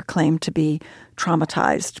offended or claim to be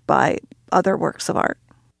traumatized by other works of art.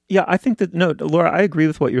 Yeah, I think that, no, Laura, I agree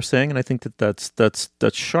with what you're saying, and I think that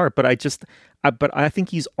that's sharp. But I think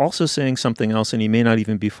he's also saying something else, and he may not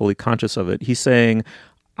even be fully conscious of it. He's saying,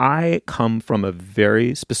 I come from a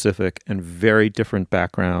very specific and very different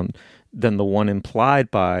background than the one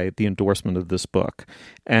implied by the endorsement of this book.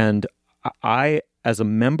 And I as a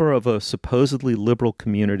member of a supposedly liberal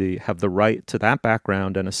community, have the right to that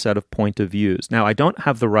background and a set of point of views. Now, I don't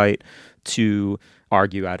have the right to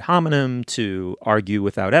argue ad hominem, to argue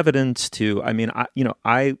without evidence,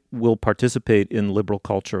 I will participate in liberal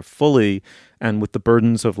culture fully and with the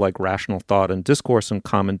burdens of like rational thought and discourse and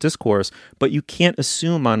common discourse, but you can't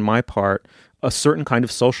assume on my part a certain kind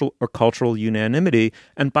of social or cultural unanimity.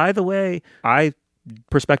 And by the way,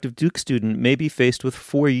 prospective Duke student may be faced with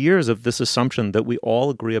 4 years of this assumption that we all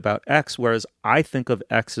agree about X, whereas I think of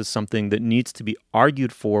X as something that needs to be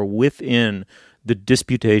argued for within the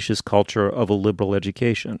disputatious culture of a liberal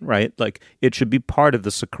education, right? Like it should be part of the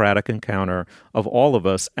Socratic encounter of all of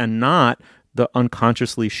us and not the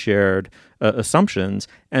unconsciously shared assumptions.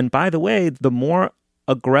 And by the way, the more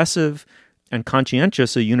aggressive and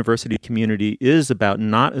conscientious a university community is about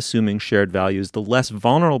not assuming shared values, the less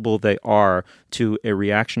vulnerable they are to a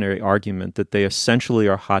reactionary argument that they essentially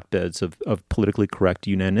are hotbeds of politically correct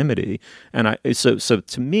unanimity. And so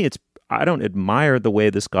to me, I don't admire the way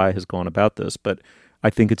this guy has gone about this, but I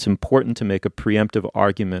think it's important to make a preemptive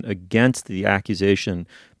argument against the accusation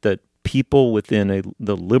that people within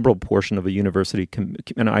the liberal portion of a university,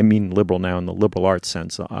 and I mean liberal now in the liberal arts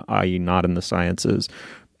sense, i.e. not in the sciences,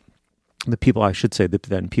 the people, I should say, that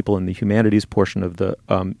then people in the humanities portion of the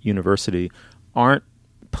university aren't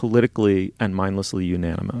politically and mindlessly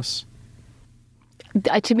unanimous.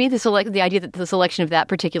 To me, the idea that the selection of that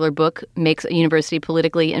particular book makes a university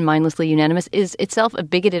politically and mindlessly unanimous is itself a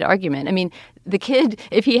bigoted argument. I mean, the kid,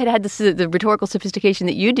 if he had the rhetorical sophistication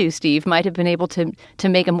that you do, Steve, might have been able to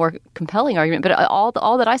make a more compelling argument. But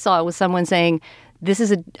all that I saw was someone saying, this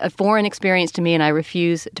is a foreign experience to me and I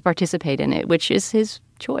refuse to participate in it, which is his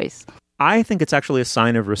choice. I think it's actually a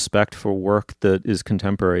sign of respect for work that is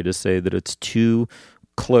contemporary to say that it's too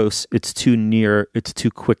close, it's too near, it's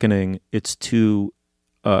too quickening, it's too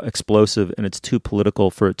explosive, and it's too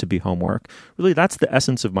political for it to be homework. Really, that's the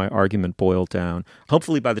essence of my argument boiled down.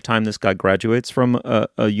 Hopefully, by the time this guy graduates from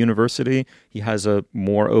a university, he has a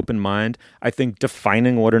more open mind. I think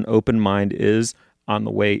defining what an open mind is on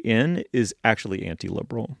the way in is actually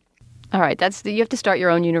anti-liberal. All right, you have to start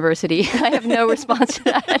your own university. I have no response to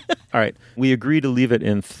that. All right, we agree to leave it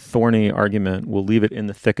in thorny argument. We'll leave it in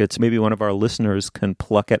the thickets. Maybe one of our listeners can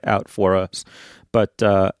pluck it out for us. But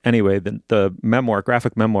anyway, the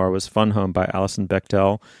graphic memoir was Fun Home by Alison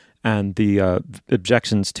Bechdel, and the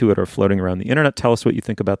objections to it are floating around the internet. Tell us what you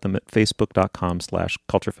think about them at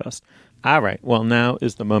facebook.com/culturefest. All right, well, now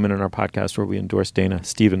is the moment in our podcast where we endorse Dana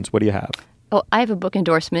Stevens. What do you have? Oh, I have a book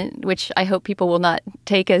endorsement, which I hope people will not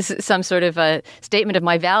take as some sort of a statement of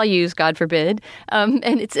my values, God forbid. And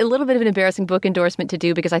it's a little bit of an embarrassing book endorsement to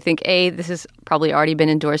do because I think, this has probably already been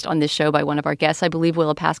endorsed on this show by one of our guests. I believe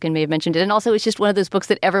Willa Paskin may have mentioned it. And also, it's just one of those books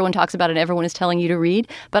that everyone talks about and everyone is telling you to read.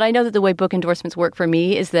 But I know that the way book endorsements work for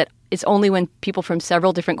me is that it's only when people from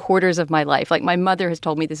several different quarters of my life, like my mother has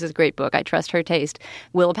told me this is a great book. I trust her taste.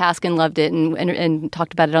 Willa Paskin loved it and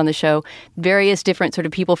talked about it on the show. Various different sort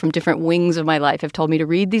of people from different wings of my life have told me to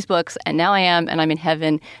read these books, and now I'm in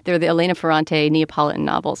heaven. They're the Elena Ferrante Neapolitan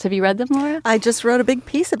novels. Have you read them, Laura? I just wrote a big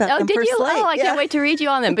piece about them for Slate. Oh, I can't wait to read you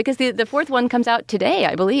on them because the fourth one comes out today,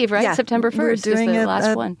 I believe, right? Yeah. September 1st We're doing is the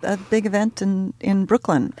last one. A big event in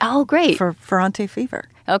Brooklyn. Oh, great. For Ferrante Fever.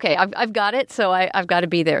 Okay, I've got it, so I've got to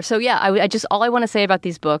be there. So yeah, I just all I want to say about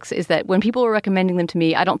these books is that when people were recommending them to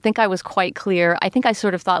me, I don't think I was quite clear. I think I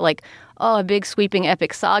sort of thought like, a big sweeping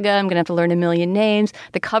epic saga. I'm going to have to learn a million names.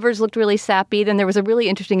 The covers looked really sappy. Then there was a really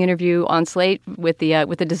interesting interview on Slate with the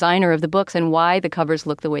designer of the books and why the covers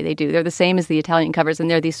look the way they do. They're the same as the Italian covers, and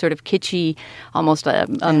they're these sort of kitschy, almost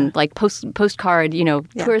like postcard,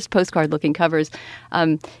 tourist postcard looking covers.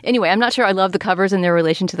 Anyway, I'm not sure I love the covers and their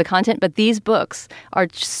relation to the content, but these books are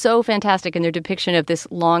so fantastic in their depiction of this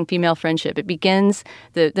long female friendship. It begins,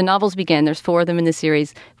 the novels begin, there's 4 of them in the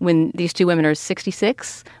series, when these two women are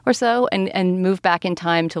 66 or so, and move back in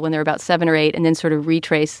time to when they're about 7 or 8, and then sort of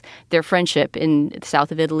retrace their friendship in the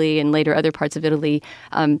south of Italy and later other parts of Italy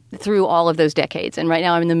through all of those decades. And right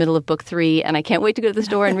now I'm in the middle of book 3, and I can't wait to go to the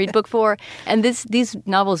store and read book 4. And these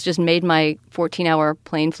novels just made my 14-hour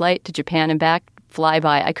plane flight to Japan and back fly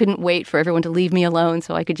by. I couldn't wait for everyone to leave me alone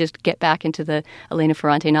so I could just get back into the Elena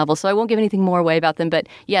Ferrante novels. So I won't give anything more away about them. But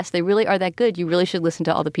yes, they really are that good. You really should listen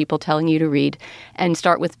to all the people telling you to read and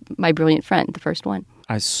start with My Brilliant Friend, the first one.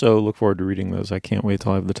 I so look forward to reading those. I can't wait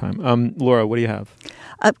till I have the time. Laura, what do you have?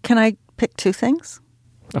 Can I pick 2 things?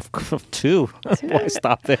 Of course, 2. Why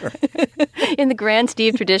stop there? In the grand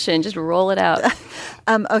Steve tradition, just roll it out.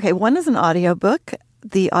 Okay, one is an audiobook.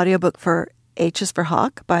 The audiobook for H is for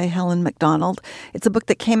Hawk by Helen MacDonald. It's a book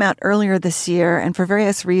that came out earlier this year, and for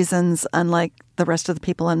various reasons, unlike the rest of the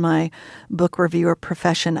people in my book reviewer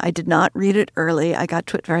profession, I did not read it early. I got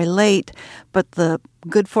to it very late, but the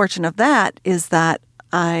good fortune of that is that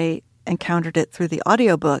I encountered it through the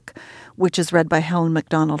audiobook, which is read by Helen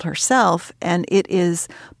MacDonald herself, and it is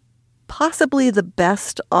possibly the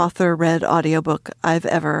best author-read audiobook I've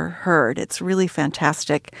ever heard. It's really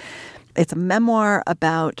fantastic. It's a memoir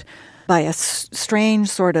by a strange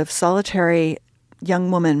sort of solitary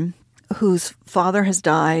young woman whose father has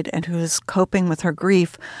died and who is coping with her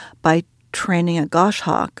grief by training a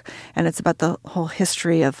goshawk. And it's about the whole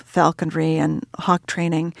history of falconry and hawk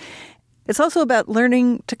training. It's also about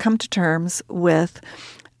learning to come to terms with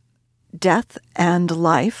death and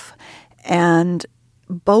life, and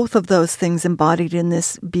both of those things embodied in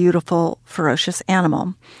this beautiful, ferocious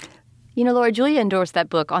animal. You know, Laura, Julia endorsed that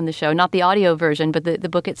book on the show, not the audio version, but the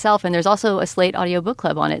book itself. And there's also a Slate audio book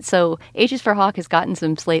club on it. So H is for Hawk has gotten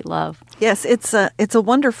some Slate love. Yes, it's a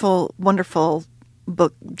wonderful, wonderful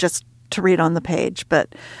book just to read on the page.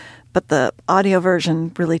 But the audio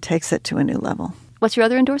version really takes it to a new level. What's your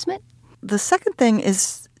other endorsement? The second thing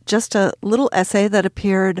is just a little essay that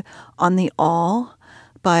appeared on The Awl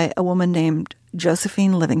by a woman named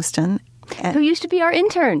Josephine Livingston. Who used to be our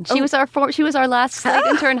intern. She was our last Slate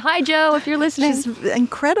intern. Hi, Joe, if you're listening. She's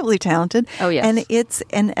incredibly talented. Oh, yes. And it's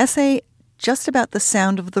an essay just about the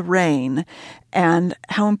sound of the rain and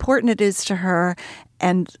how important it is to her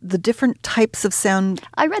and the different types of sound.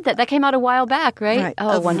 I read that. That came out a while back, right? Right.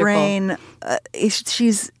 Oh, of wonderful. Rain.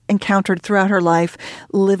 She's encountered throughout her life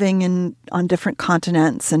living on different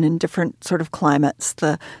continents and in different sort of climates.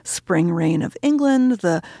 The spring rain of England,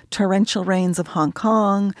 the torrential rains of Hong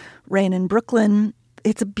Kong, rain in Brooklyn.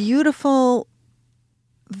 It's a beautiful,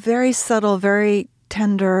 very subtle, very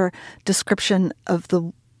tender description of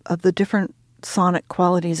the different sonic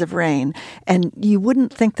qualities of rain. And you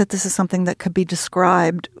wouldn't think that this is something that could be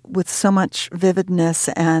described with so much vividness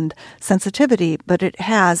and sensitivity, but it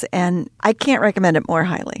has, and I can't recommend it more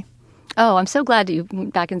highly. Oh, I'm so glad you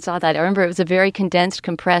went back and saw that. I remember it was a very condensed,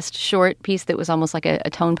 compressed, short piece that was almost like a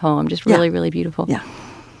tone poem. Just really, really beautiful. Yeah.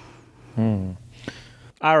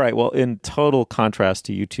 All right. Well, in total contrast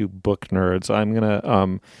to you two book nerds, I'm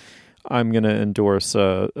gonna endorse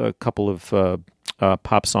a couple of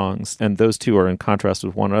pop songs, and those two are in contrast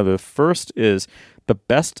with one another. The first is the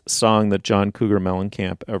best song that John Cougar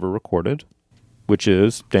Mellencamp ever recorded, which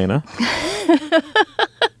is Dana.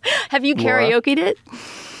 Have you karaoke'd it?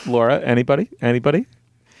 Laura, anybody? I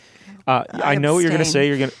know what you're going to say.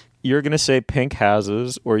 You're going to say Pink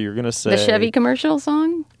Houses, or you're going to say the Chevy commercial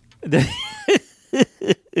song,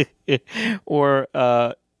 or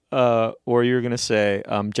you're going to say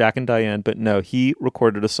Jack and Diane. But no, he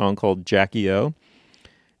recorded a song called Jackie O.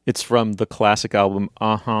 It's from the classic album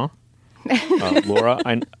Laura,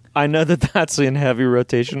 I know that's in heavy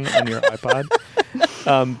rotation on your iPod.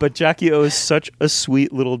 But Jackie O is such a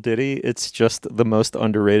sweet little ditty. It's just the most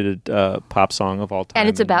underrated pop song of all time. And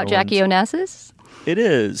it's about Jackie Onassis? It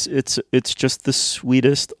is. It's just the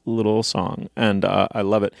sweetest little song, and I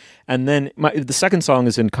love it. And then the second song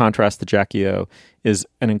is in contrast to Jackie O, is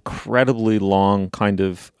an incredibly long kind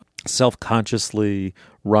of self-consciously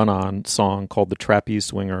run-on song called The Trapeze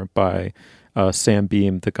Swinger by Sam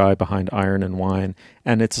Beam, the guy behind Iron and Wine.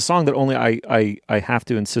 And it's a song that only I have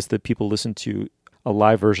to insist that people listen to a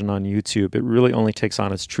live version on YouTube. It really only takes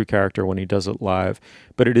on its true character when he does it live.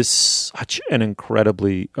 But it is such an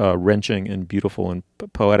incredibly wrenching and beautiful and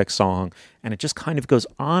poetic song. And it just kind of goes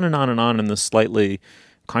on and on and on in this slightly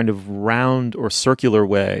kind of round or circular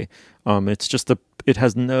way. It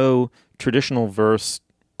has no traditional verse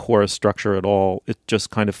chorus structure at all. It just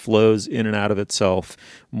kind of flows in and out of itself,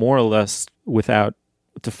 more or less without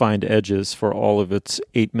defined edges for all of its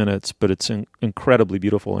 8 minutes, but it's incredibly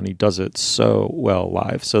beautiful, and he does it so well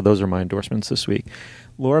live. So those are my endorsements this week.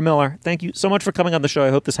 Laura Miller, thank you so much for coming on the show. I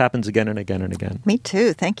hope this happens again and again and again. Me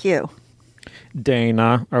too. Thank you.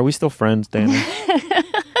 Dana, are we still friends, Dana?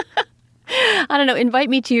 I don't know. Invite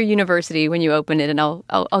me to your university when you open it, and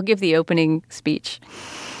I'll give the opening speech.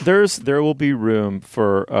 There will be room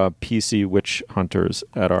for PC witch hunters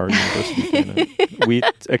at our university, Dana. We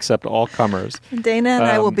accept all comers. Dana and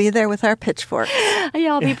I will be there with our pitchforks.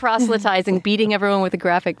 Yeah, I'll be proselytizing, beating everyone with a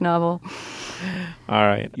graphic novel. All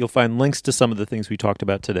right. You'll find links to some of the things we talked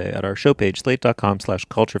about today at our show page,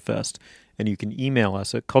 slate.com/culturefest. And you can email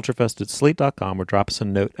us at culturefest@slate.com or drop us a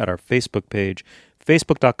note at our Facebook page,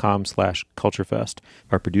 facebook.com/culturefest.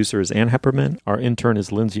 Our producer is Ann Hepperman. Our intern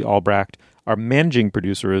is Lindsay Albrecht. Our managing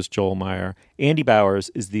producer is Joel Meyer. Andy Bowers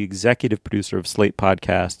is the executive producer of Slate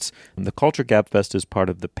Podcasts. And the Culture Gabfest is part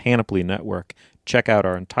of the Panoply Network. Check out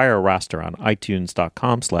our entire roster on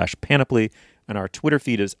itunes.com/panoply. And our Twitter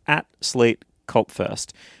feed is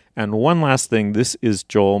 @SlateCultFest. And one last thing, this is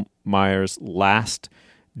Joel Meyer's last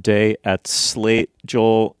day at Slate.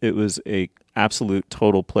 Joel, it was a absolute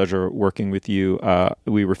total pleasure working with you.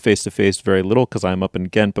 We were face-to-face very little because I'm up in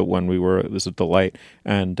Ghent, but when we were, it was a delight.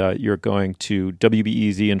 And you're going to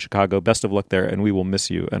WBEZ in Chicago. Best of luck there, and we will miss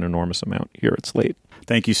you an enormous amount here at Slate.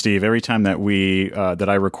 Thank you, Steve. Every time that that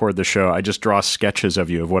I record the show, I just draw sketches of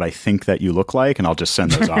you of what I think that you look like, and I'll just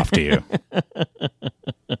send those off to you.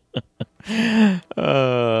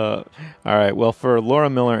 All right. Well, for Laura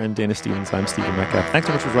Miller and Dana Stevens, I'm Stephen Metcalf. Thanks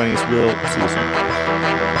so much for joining us. We'll see you soon.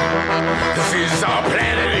 This is our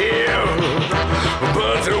planet here,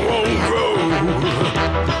 but it won't grow.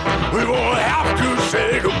 We won't have to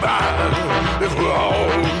say goodbye if we all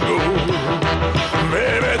go.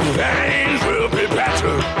 Maybe things will be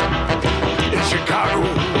better in Chicago.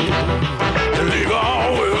 Leave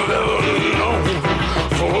all we've ever known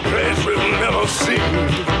for a place we've never seen.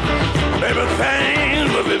 Maybe things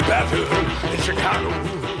will be better in Chicago.